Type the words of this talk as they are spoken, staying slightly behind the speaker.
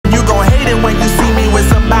it when you see me with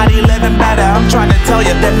somebody living better. I'm trying to tell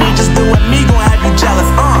you that me just doing me gon' have you jealous.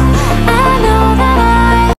 I know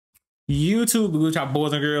that YouTube, with y'all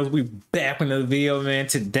boys and girls, we back in the video, man.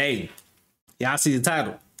 Today, y'all see the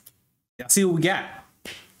title. Y'all see what we got.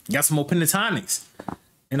 Got some more Pentatonix.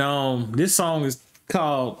 And this song is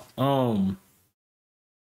called I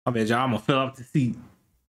bet y'all, I'm gonna fill up the seat.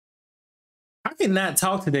 I cannot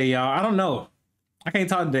talk today, y'all. I don't know. I can't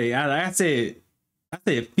talk today. I said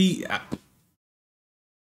feet.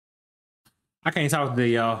 I can't talk today,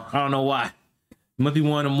 y'all. I don't know why. It must be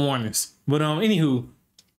one of the mornings. But anywho,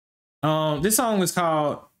 this song is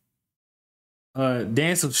called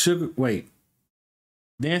Dance of Sugar. Wait.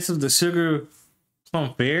 Dance of the Sugar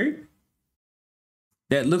Plum Fairy.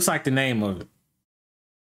 That looks like the name of it.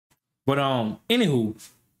 But anywho,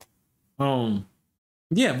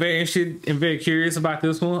 yeah, very interested and very curious about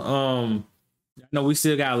this one. I know we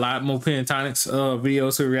still got a lot more Pentatonix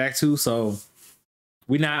videos to react to, so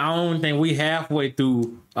I don't think we halfway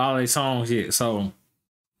through all these songs yet. So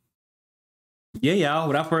yeah, y'all,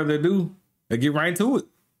 without further ado, let's get right into it.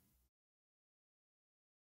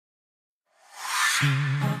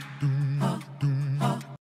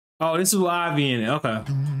 Oh, this is with Ivy in it. Okay.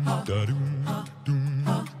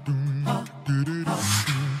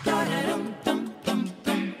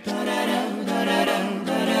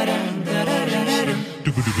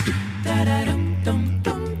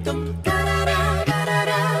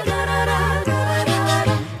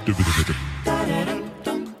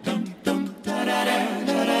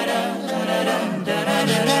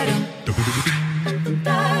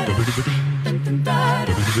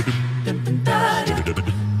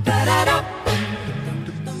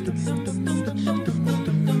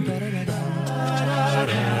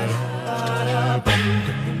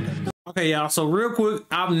 Okay, y'all. So real quick,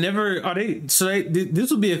 I've never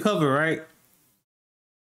this would be a cover, right?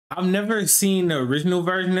 I've never seen the original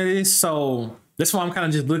version of this, so that's why I'm kind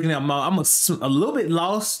of just looking at them all. I'm a little bit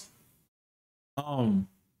lost. Yeah,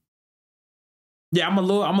 I'm a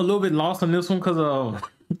little bit lost on this one because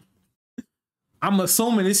I'm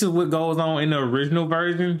assuming this is what goes on in the original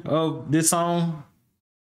version of this song.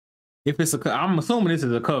 If it's I'm assuming this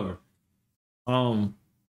is a cover.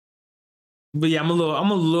 But yeah, I'm a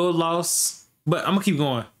little lost, but I'm gonna keep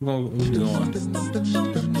going. I'm gonna keep going.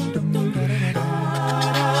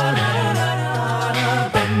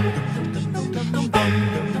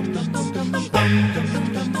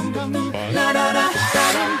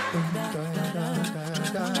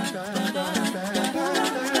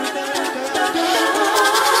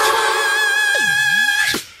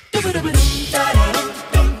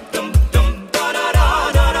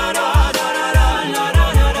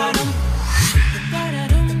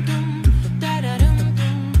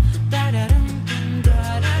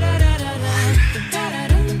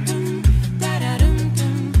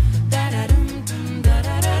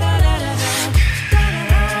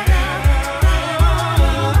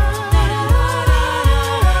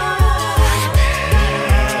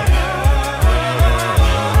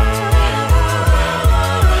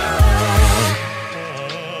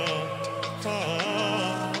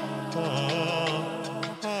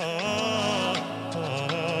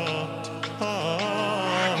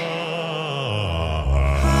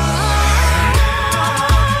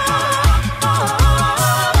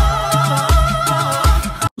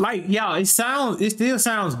 Like, y'all, it still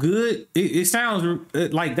sounds good. It sounds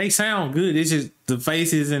like they sound good. It's just the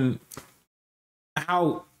faces and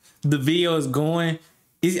how the video is going.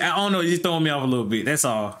 I don't know, it's just throwing me off a little bit. That's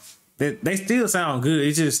all. They still sound good.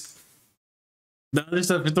 It's just the other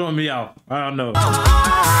stuff is throwing me off. I don't know.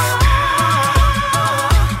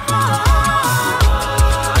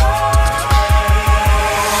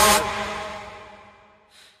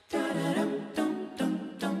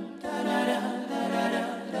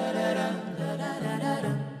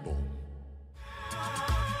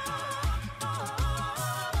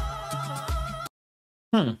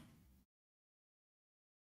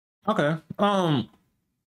 Okay.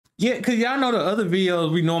 Yeah, cause y'all know the other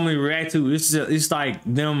videos we normally react to. It's like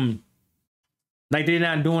them, like they're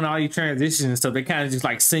not doing all these transitions and stuff. They kind of just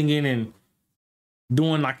like singing and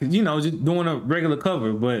doing like, you know, just doing a regular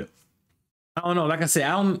cover. But I don't know. Like I said,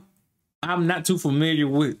 I'm not too familiar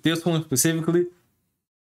with this one specifically.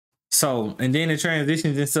 So, and then the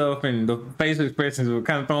transitions and stuff and the facial expressions were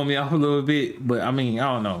kind of throwing me off a little bit. But I mean,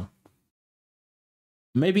 I don't know.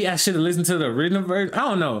 Maybe I should have listened to the original version. I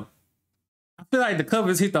don't know. I feel like the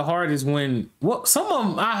covers hit the hardest when, well, some of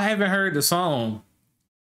them I haven't heard the song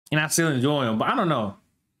and I still enjoy them, but I don't know.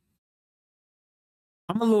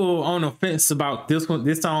 I'm a little on the fence about this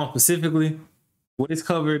song specifically. What this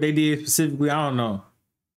cover they did specifically, I don't know.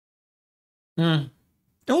 It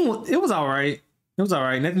was all right. It was all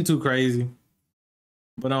right. Nothing too crazy.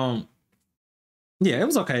 But yeah, it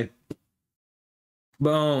was okay.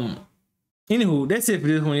 But anywho, that's it for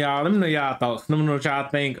this one, y'all. Let me know y'all thoughts. Let me know what y'all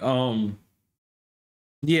think.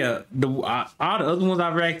 Yeah, all the other ones I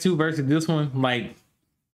react to versus this one, like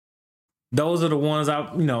those are the ones I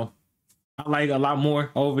like a lot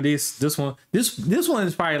more over this one. This one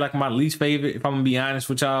is probably like my least favorite, if I'm gonna be honest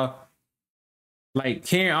with y'all. Like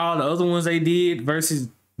hearing all the other ones they did versus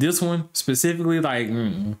this one specifically, like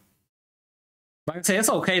like I say, it's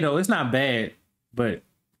okay though. It's not bad, but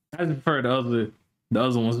I just prefer the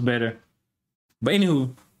other ones better. But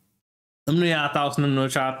anywho, let me know y'all thoughts. Let me know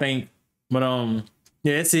what y'all think. But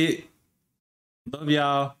yeah, that's it. Love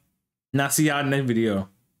y'all. And I'll see y'all in the next video.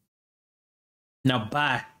 Now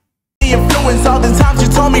bye. Influence all the times you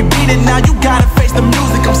told me beat it. Now you gotta face the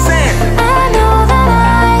music I'm saying.